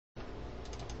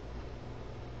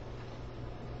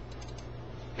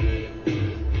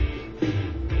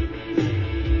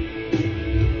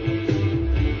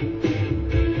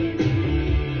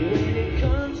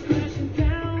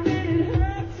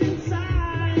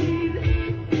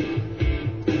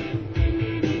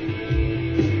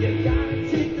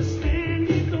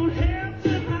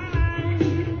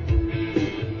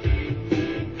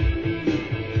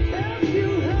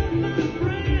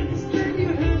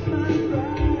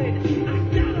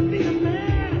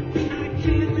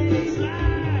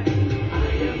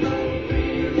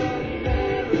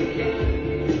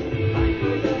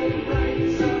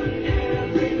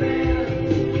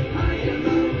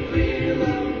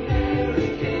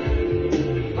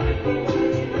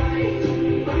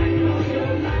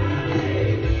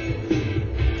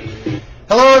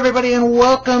Hello everybody and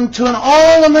welcome to an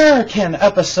all-American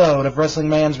episode of Wrestling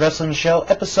Man's Wrestling Show,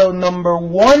 episode number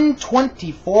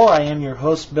 124. I am your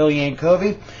host, Bill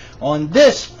Yankovi, on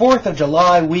this 4th of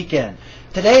July weekend.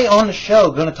 Today on the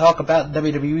show, going to talk about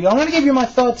WWE. I'm going to give you my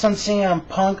thoughts on CM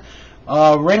Punk,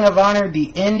 Ring of Honor,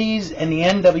 the Indies, and the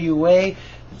NWA.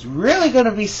 It's really going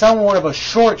to be somewhat of a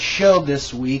short show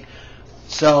this week,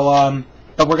 so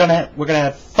but we're gonna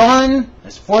have fun.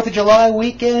 It's 4th of July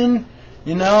weekend.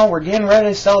 You know, we're getting ready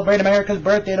to celebrate America's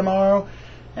birthday tomorrow,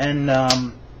 and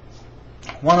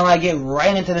why don't I get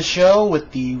right into the show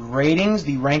with the ratings,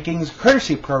 the rankings,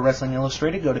 courtesy of Pro Wrestling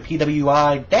Illustrated. Go to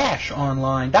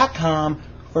pwi-online.com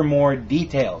for more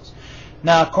details.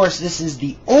 Now, of course, this is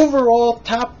the overall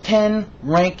top 10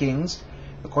 rankings.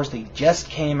 Of course, they just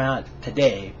came out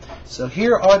today. So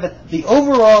here are the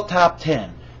overall top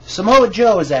 10. Samoa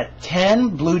Joe is at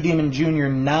 10, Blue Demon Jr.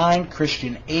 9,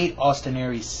 Christian 8, Austin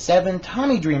Aries 7,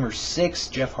 Tommy Dreamer 6,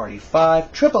 Jeff Hardy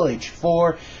 5, Triple H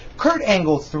 4, Kurt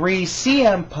Angle 3,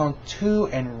 CM Punk 2,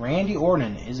 and Randy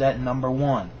Orton is at number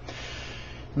 1.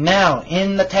 Now,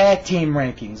 in the tag team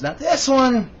rankings. Now, this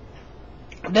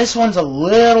one's a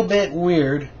little bit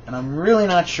weird, and I'm really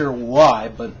not sure why,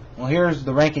 but, well, here's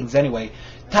the rankings anyway.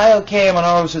 Taiyo Kei and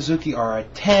Minoru Suzuki are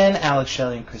at 10, Alex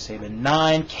Shelley and Chris Sabin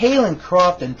 9, Kalen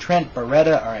Croft and Trent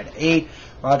Beretta are at 8,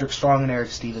 Roderick Strong and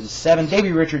Eric Stevens 7,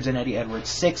 Davey Richards and Eddie Edwards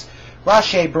 6,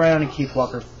 Rashay Brown and Keith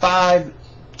Walker 5,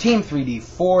 Team 3D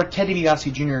 4, Ted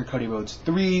DiBiase Jr. and Cody Rhodes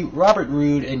 3, Robert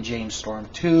Roode and James Storm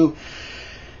 2,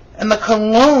 and the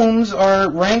Colognes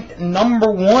are ranked number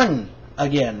 1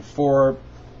 again for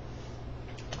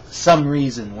some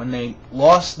reason when they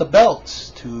lost the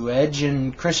belts to Edge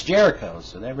and Chris Jericho,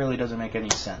 so that really doesn't make any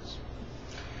sense.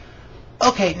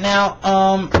 Okay, now,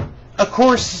 of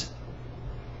course,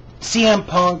 CM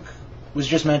Punk was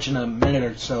just mentioned a minute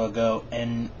or so ago,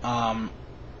 and,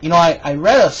 you know, I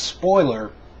read a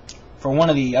spoiler for one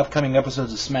of the upcoming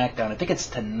episodes of SmackDown. I think it's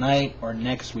tonight or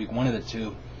next week, one of the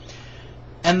two.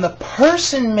 And the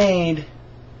person made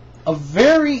a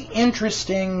very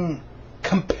interesting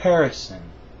comparison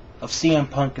of CM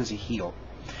Punk as a heel.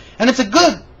 And it's a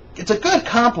good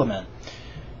compliment.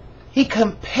 He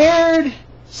compared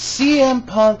CM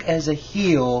Punk as a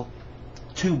heel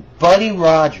to Buddy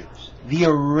Rogers, the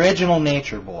original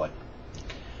Nature Boy.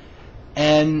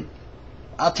 And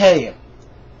I'll tell you,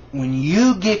 when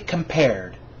you get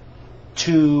compared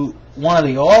to one of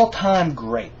the all-time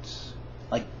greats,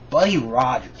 like Buddy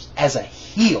Rogers, as a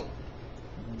heel,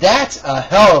 that's a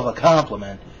hell of a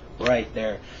compliment right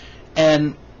there.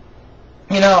 And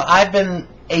you know, I've been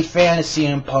a fan of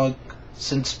CM Punk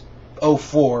since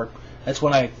 '04. That's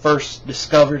when I first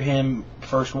discovered him,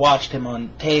 first watched him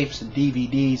on tapes and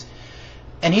DVDs.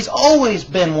 And he's always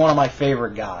been one of my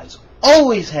favorite guys.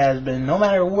 Always has been, no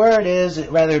matter where it is,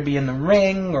 whether it be in the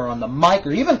ring or on the mic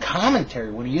or even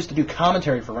commentary, when he used to do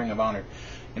commentary for Ring of Honor,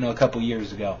 you know, a couple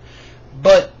years ago.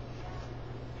 But,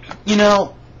 you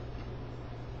know,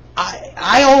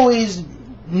 I always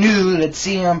knew that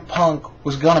CM Punk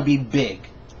was going to be big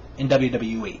in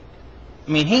WWE.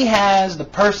 I mean, he has the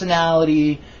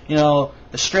personality, you know,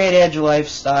 the straight edge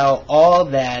lifestyle, all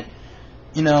that,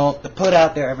 you know, to put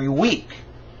out there every week.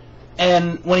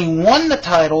 And when he won the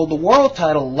title, the world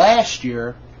title last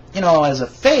year, you know, as a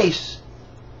face,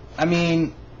 I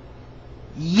mean,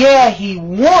 yeah, he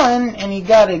won and he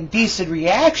got a decent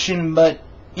reaction, but,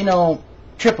 you know,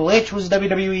 Triple H was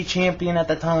WWE champion at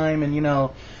the time, and, you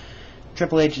know,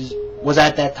 Triple H was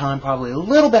at that time probably a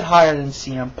little bit higher than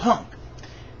CM Punk.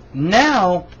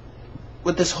 Now,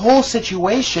 with this whole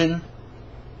situation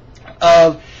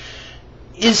of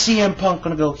is CM Punk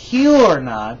going to go heel or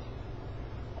not,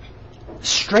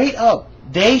 straight up,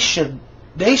 they should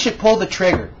pull the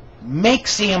trigger. Make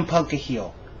CM Punk a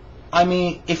heel. I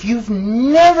mean, if you've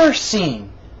never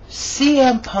seen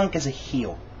CM Punk as a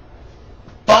heel,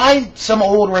 buy some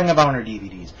old Ring of Honor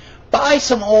DVDs. Buy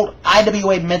some old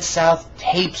IWA Mid-South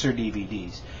tapes or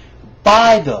DVDs.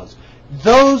 Buy those.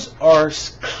 Those are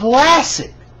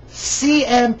classic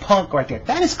CM Punk right there.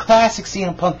 That is classic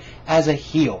CM Punk as a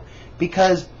heel.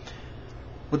 Because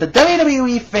what the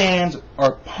WWE fans,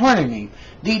 or pardon me,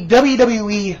 the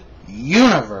WWE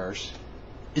universe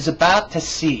is about to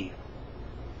see.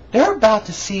 They're about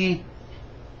to see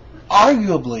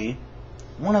arguably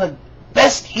one of the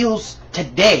best heels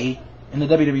today in the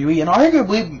WWE, and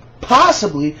arguably,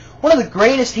 possibly, one of the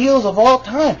greatest heels of all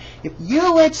time. If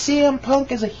you let CM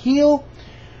Punk as a heel,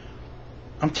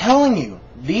 I'm telling you,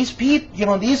 these people, you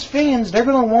know, these fans, they're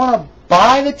going to want to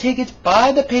buy the tickets,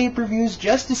 buy the pay-per-views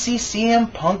just to see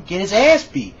CM Punk get his ass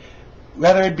beat.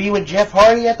 Whether it be with Jeff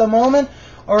Hardy at the moment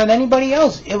or with anybody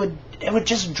else. it would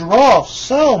just draw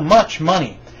so much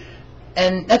money.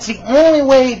 And that's the only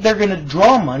way they're going to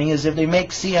draw money, is if they make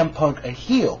CM Punk a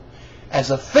heel.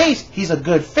 As a face, he's a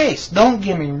good face, don't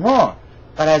get me wrong.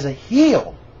 But as a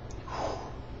heel,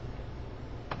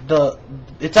 the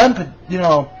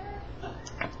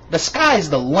sky's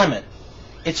the limit.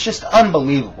 It's just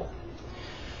unbelievable.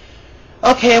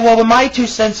 Okay, well, with my 2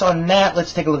 cents on that,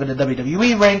 let's take a look at the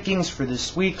WWE rankings for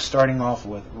this week, starting off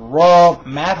with Raw.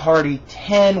 Matt Hardy,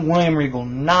 10, William Regal,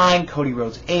 9, Cody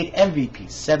Rhodes, 8, MVP,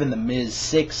 7, The Miz,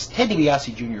 6, Ted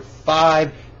DiBiase Jr.,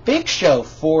 5, Big Show,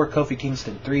 4, Kofi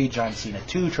Kingston, 3, John Cena,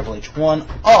 2, Triple H, 1,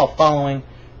 all following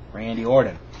Randy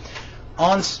Orton.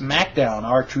 On SmackDown,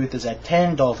 R-Truth is at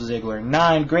 10, Dolph Ziggler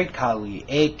 9, Great Khali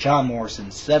 8, John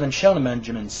Morrison 7, Shelton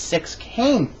Benjamin 6,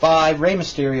 Kane 5, Rey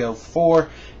Mysterio 4,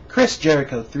 Chris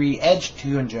Jericho 3, Edge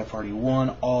 2, and Jeff Hardy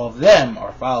 1. All of them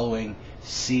are following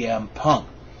CM Punk.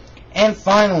 And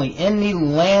finally, in the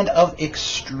land of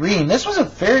Extreme, this was a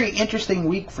very interesting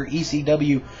week for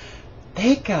ECW.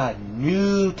 They got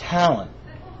new talent,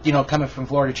 coming from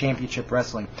Florida Championship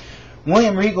Wrestling.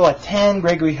 William Regal at 10,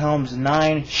 Gregory Helms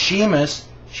 9, Sheamus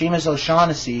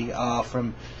O'Shaughnessy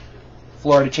from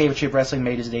Florida Championship Wrestling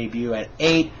made his debut at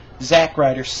 8, Zack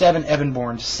Ryder 7, Evan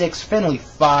Bourne 6, Finlay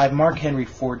 5, Mark Henry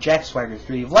 4, Jack Swagger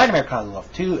 3, Vladimir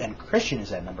Kozlov 2, and Christian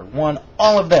is at number 1.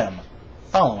 All of them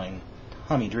following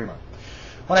Tommy Dreamer.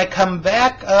 When I come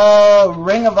back,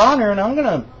 Ring of Honor, and I'm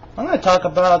gonna talk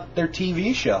about their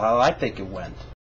TV show, how I think it went.